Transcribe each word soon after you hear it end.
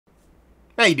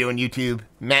How you doing, YouTube?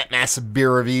 Matt Massive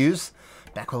Beer Reviews.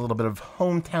 Back with a little bit of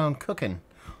hometown cooking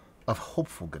of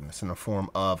hopeful goodness in the form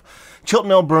of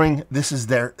Chilton Brewing. This is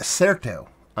their Certo.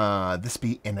 This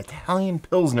be an Italian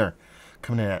Pilsner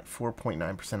coming in at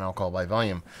 4.9% alcohol by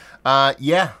volume.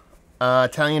 Italian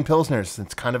Pilsners.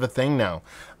 It's kind of a thing now.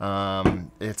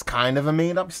 It's kind of a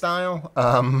made-up style.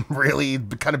 Really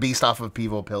kind of based off of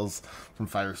Pivo Pils from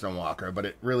Firestone Walker, but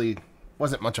it really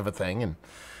wasn't much of a thing, and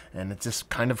it's just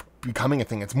kind of becoming a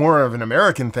thing. It's more of an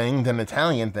American thing than an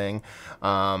Italian thing,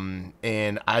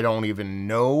 and I don't even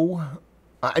know.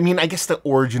 I mean, I guess the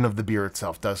origin of the beer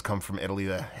itself does come from Italy,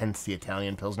 hence the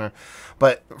Italian Pilsner,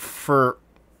 but for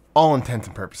all intents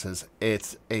and purposes,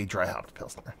 it's a dry hopped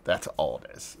Pilsner. That's all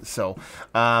it is. So,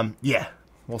 yeah,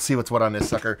 we'll see what's what on this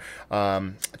sucker.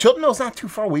 Chilton not too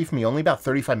far away from me, only about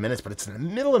 35 minutes, but it's in the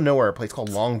middle of nowhere, a place called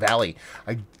Long Valley.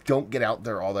 I don't get out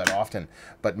there all that often,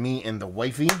 but me and the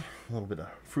wifey, a little bit of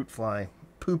fruit fly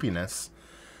poopiness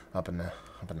up in the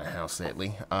house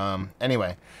lately.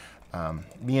 Anyway,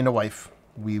 me and the wife,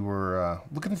 we were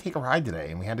looking to take a ride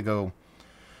today, and we had to go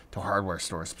to a hardware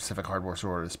store, a specific hardware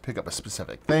store, to pick up a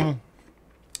specific thing.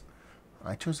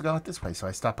 I chose to go out this way, so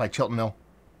I stopped by Chilton Mill,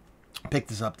 picked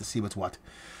this up to see what's what.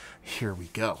 Here we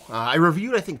go. I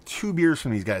reviewed, I think, 2 beers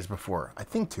from these guys before. I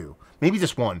think 2. Maybe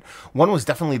just one. One was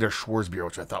definitely their Schwarz beer,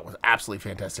 which I thought was absolutely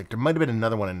fantastic. There might have been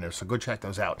another one in there, so go check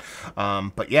those out.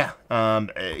 But yeah,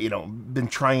 you know, been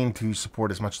trying to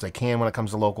support as much as I can when it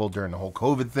comes to local during the whole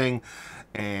COVID thing.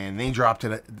 And they dropped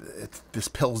this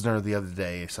Pilsner the other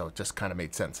day, so it just kind of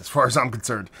made sense as far as I'm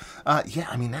concerned. Yeah,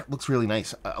 I mean, that looks really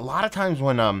nice. A lot of times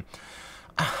when I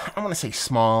don't want to say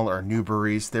small or new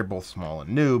breweries, they're both small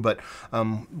and new, but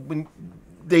when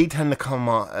they tend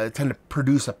to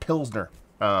produce a Pilsner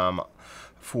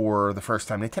for the first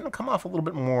time, they tend to come off a little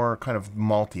bit more kind of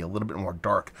malty, a little bit more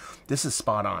dark. This is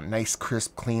spot on. Nice,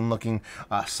 crisp, clean looking,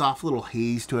 soft little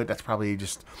haze to it. That's probably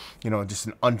just, you know, just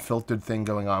an unfiltered thing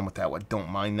going on with that. I don't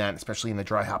mind that, especially in the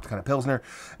dry hopped kind of Pilsner.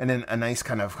 And then a nice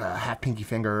kind of half pinky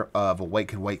finger of a white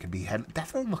could be had.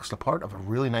 Definitely looks the part of a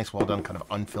really nice, well done kind of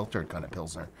unfiltered kind of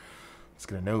Pilsner. Let's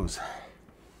get a nose.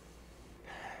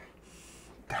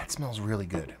 That smells really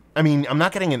good. I mean, I'm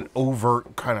not getting an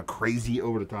overt kind of crazy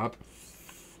over the top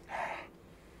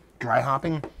dry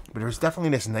hopping, but there's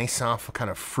definitely this nice, soft, kind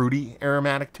of fruity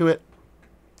aromatic to it,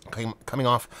 coming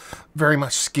off very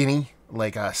much skinny,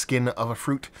 like a skin of a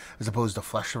fruit, as opposed to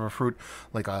flesh of a fruit,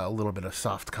 like a little bit of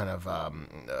soft kind of,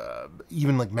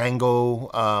 even like mango,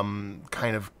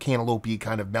 kind of cantaloupe-y,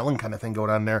 kind of melon kind of thing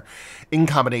going on there, in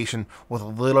combination with a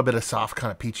little bit of soft kind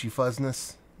of peachy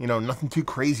fuzzness. You know, nothing too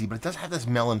crazy, but it does have this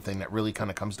melon thing that really kind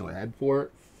of comes to a head for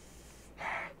it.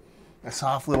 A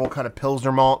soft little kind of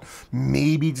Pilsner malt.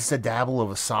 Maybe just a dabble of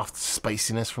a soft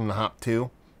spiciness from the hop, too.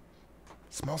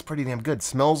 Smells pretty damn good.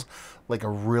 Smells like a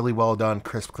really well done,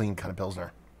 crisp, clean kind of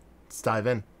Pilsner. Let's dive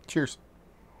in. Cheers.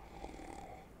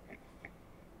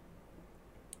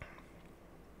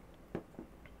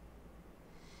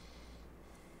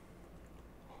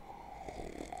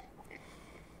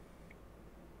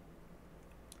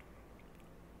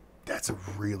 That's a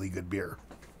really good beer.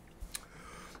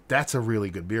 That's a really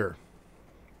good beer.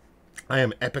 I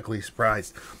am epically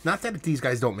surprised. Not that these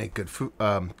guys don't make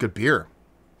good beer,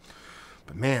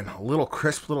 but man, a little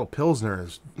crisp little Pilsner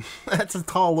that's a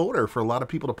tall order for a lot of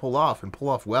people to pull off and pull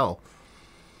off well.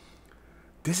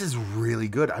 This is really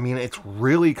good. I mean, it's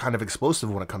really kind of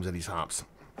explosive when it comes to these hops.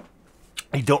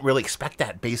 You don't really expect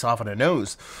that based off of the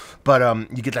nose, but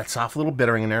you get that soft little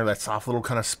bittering in there, that soft little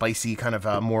kind of spicy, kind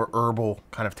of more herbal,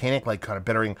 kind of tannic-like kind of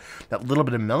bittering, that little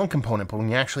bit of melon component. But when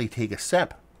you actually take a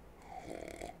sip,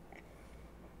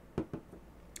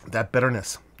 that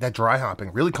bitterness, that dry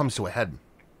hopping really comes to a head.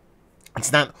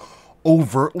 It's not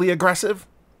overtly aggressive,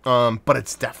 but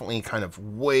it's definitely kind of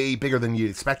way bigger than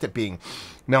you'd expect it being.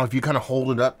 Now, if you kind of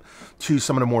hold it up to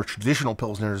some of the more traditional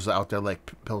Pilsners out there,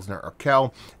 like Pilsner or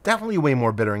Kel, definitely way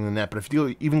more bittering than that. But if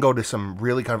you even go to some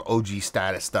really kind of OG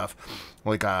status stuff,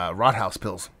 like Rathaus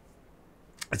Pils,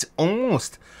 it's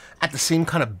almost at the same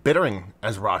kind of bittering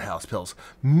as Rathaus Pils.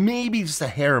 Maybe just a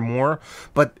hair more,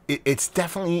 but it's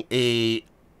definitely a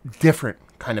different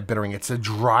kind of bittering. It's a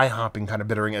dry hopping kind of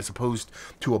bittering as opposed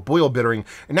to a boil bittering,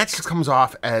 and that just comes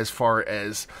off as far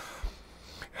as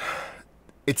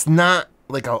it's not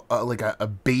like a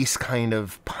base kind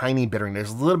of piney bittering.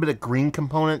 There's a little bit of green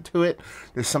component to it.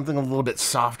 There's something a little bit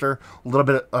softer, a little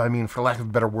bit, I mean, for lack of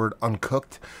a better word,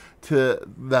 uncooked to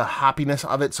the hoppiness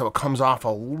of it, so it comes off a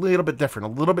little bit different,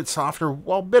 a little bit softer,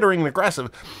 while bittering and aggressive.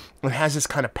 It has this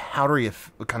kind of powdery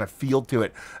kind of feel to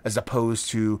it, as opposed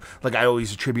to, like, I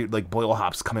always attribute like boil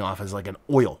hops coming off as like an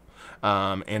oil.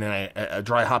 and then a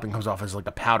dry hopping comes off as like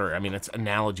a powder. I mean, it's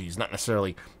analogies, not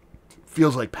necessarily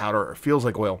feels like powder or feels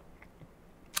like oil.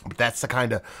 But that's the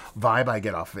kind of vibe I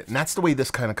get off of it. And that's the way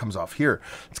this kind of comes off here.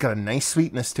 It's got a nice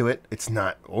sweetness to it. It's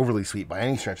not overly sweet by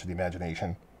any stretch of the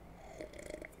imagination.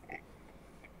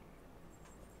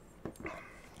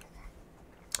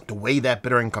 The way that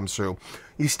bittering comes through,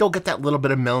 you still get that little bit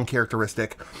of melon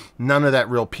characteristic. None of that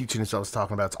real peachiness I was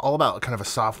talking about. It's all about kind of a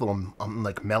soft little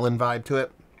like melon vibe to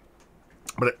it.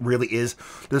 But it really is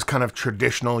this kind of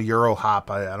traditional Euro hop.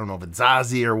 I don't know if it's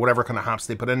Zazie or whatever kind of hops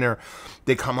they put in there.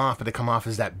 They come off, but they come off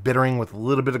as that bittering with a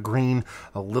little bit of green,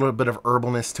 a little bit of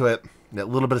herbalness to it, that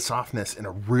little bit of softness, and a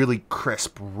really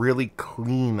crisp, really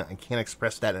clean, I can't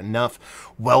express that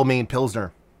enough, well-made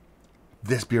Pilsner.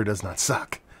 This beer does not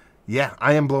suck. Yeah,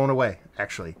 I am blown away,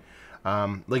 actually.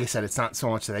 Like I said, it's not so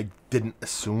much that I didn't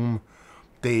assume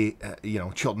they,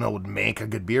 Chilton would make a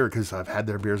good beer, because I've had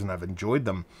their beers and I've enjoyed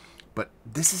them. But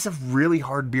this is a really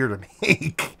hard beer to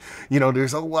make.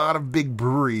 There's a lot of big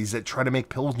breweries that try to make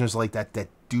Pilsners like that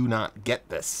do not get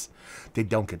this. They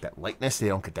don't get that lightness. They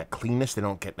don't get that cleanness. They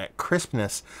don't get that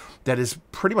crispness that is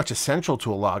pretty much essential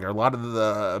to a lager. A lot of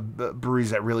the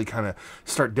breweries that really kind of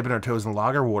start dipping their toes in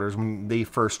lager waters when they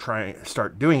first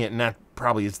start doing it, and that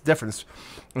probably is the difference.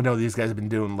 I know these guys have been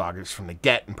doing lagers from the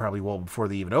get, and probably well before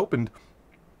they even opened.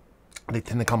 They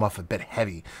tend to come off a bit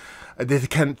heavy. They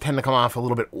tend to come off a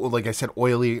little bit, like I said,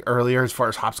 oily earlier as far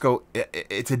as hops go.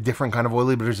 It's a different kind of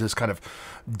oily, but there's this kind of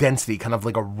density, kind of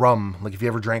like a rum. Like if you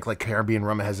ever drank like Caribbean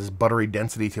rum, it has this buttery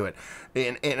density to it.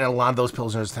 And a lot of those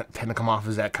Pilsners tend to come off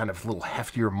as that kind of little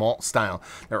heftier malt style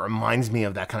that reminds me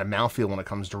of that kind of mouthfeel when it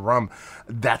comes to rum.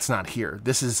 That's not here.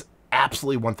 This is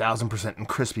absolutely 1000% in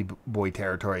crispy boy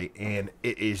territory, and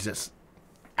it is just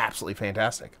absolutely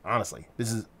fantastic. Honestly,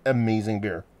 this is amazing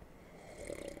beer.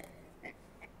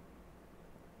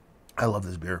 I love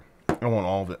this beer. I want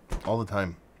all of it, all the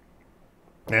time.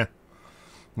 Yeah.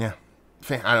 I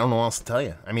don't know what else to tell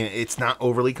you. I mean, it's not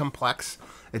overly complex.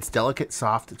 It's delicate,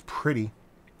 soft, it's pretty.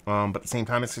 But at the same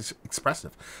time, it's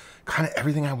expressive. Kind of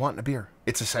everything I want in a beer.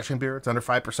 It's a session beer. It's under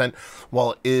 5%.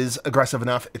 While it is aggressive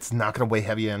enough, it's not going to weigh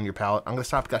heavy on your palate. I'm going to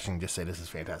stop gushing and just say this is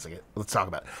fantastic. Let's talk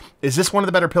about it. Is this one of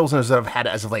the better Pilsners that I've had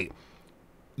as of late?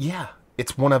 Yeah.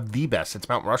 It's one of the best. It's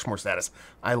Mount Rushmore status.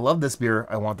 I love this beer.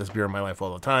 I want this beer in my life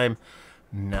all the time.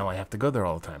 Now I have to go there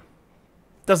all the time.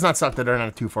 Does not suck that they're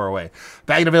not too far away.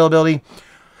 Bag availability,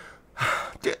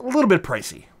 a little bit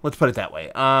pricey. Let's put it that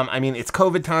way. I mean, it's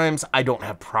COVID times. I don't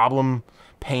have problem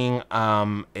paying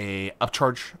a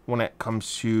upcharge when it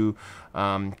comes to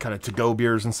kind of to-go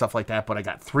beers and stuff like that. But I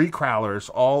got 3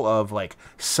 crowlers, all of like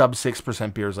sub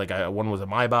 6% beers. Like one was a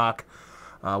Maibach,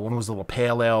 one was a little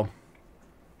pale ale.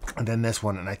 And then this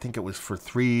one, and I think it was for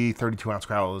 3 32-ounce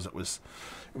growlers. It was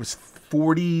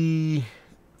 43.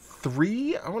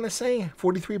 I want to say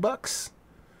 $43.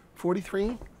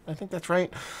 43. I think that's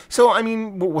right. So I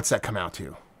mean, what's that come out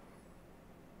to?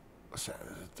 What's that?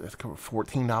 That's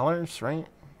 $14, right?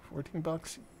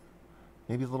 $14.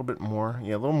 Maybe a little bit more.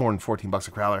 Yeah, a little more than $14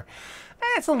 a crowler.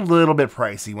 It's a little bit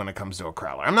pricey when it comes to a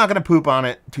crowler. I'm not going to poop on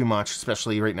it too much,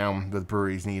 especially right now with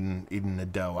breweries needing the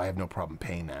dough. I have no problem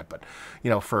paying that. But,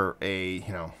 for a,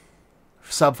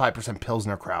 sub 5%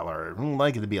 Pilsner crowler, I'd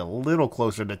like it to be a little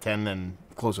closer to 10 than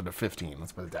closer to 15.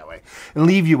 Let's put it that way. And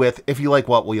leave you with, if you like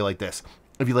what, will you like this?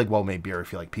 If you like well-made beer,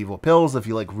 if you like Pivo Pils, if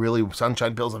you like really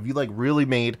sunshine Pils, if you like really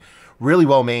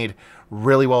well-made,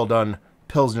 really well-done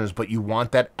Pilsners, but you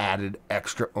want that added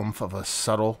extra oomph of a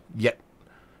subtle yet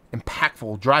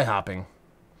impactful dry hopping,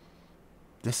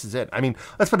 this is it. I mean,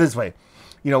 let's put it this way.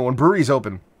 When breweries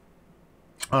open,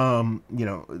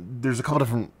 there's a couple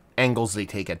different angles they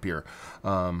take at beer.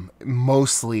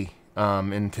 Mostly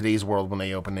in today's world, when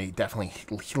they open, they definitely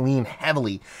lean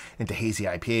heavily into hazy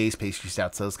IPAs, pastry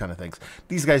stouts, those kind of things.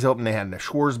 These guys opened, they had a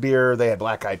Schwarz beer, they had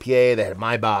black IPA, they had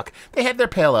Maibach, they had their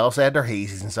pale ales, they had their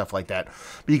hazies and stuff like that.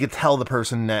 But you could tell the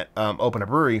person that opened a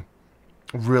brewery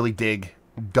really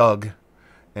dug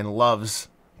and loves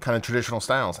kind of traditional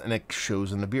styles, and it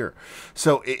shows in the beer.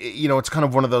 So it's kind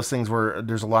of one of those things where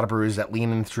there's a lot of breweries that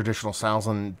lean into traditional styles,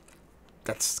 and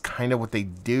that's kind of what they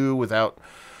do without,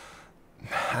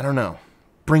 I don't know,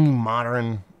 bringing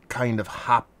modern kind of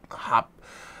hop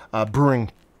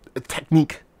brewing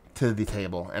technique to the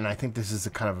table. And I think this is a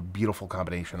kind of a beautiful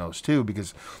combination of those two,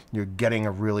 because you're getting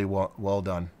a really well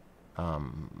done,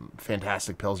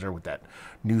 fantastic Pilsner with that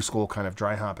new school kind of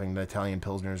dry hopping the Italian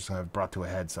Pilsners have brought to a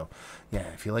head. So yeah,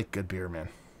 if you like good beer, man,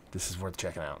 this is worth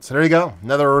checking out. So there you go.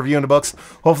 Another review in the books.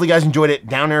 Hopefully you guys enjoyed it.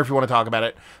 Down there if you want to talk about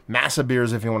it. Massive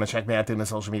Beers if you want to check me out doing the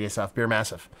social media stuff. Beer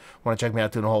Massive. Want to check me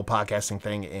out doing the whole podcasting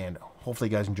thing. And hopefully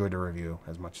you guys enjoyed the review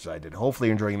as much as I did. Hopefully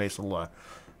you're enjoying a nice little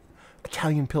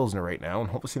Italian Pilsner right now, and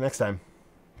hope to see you next time.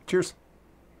 Cheers.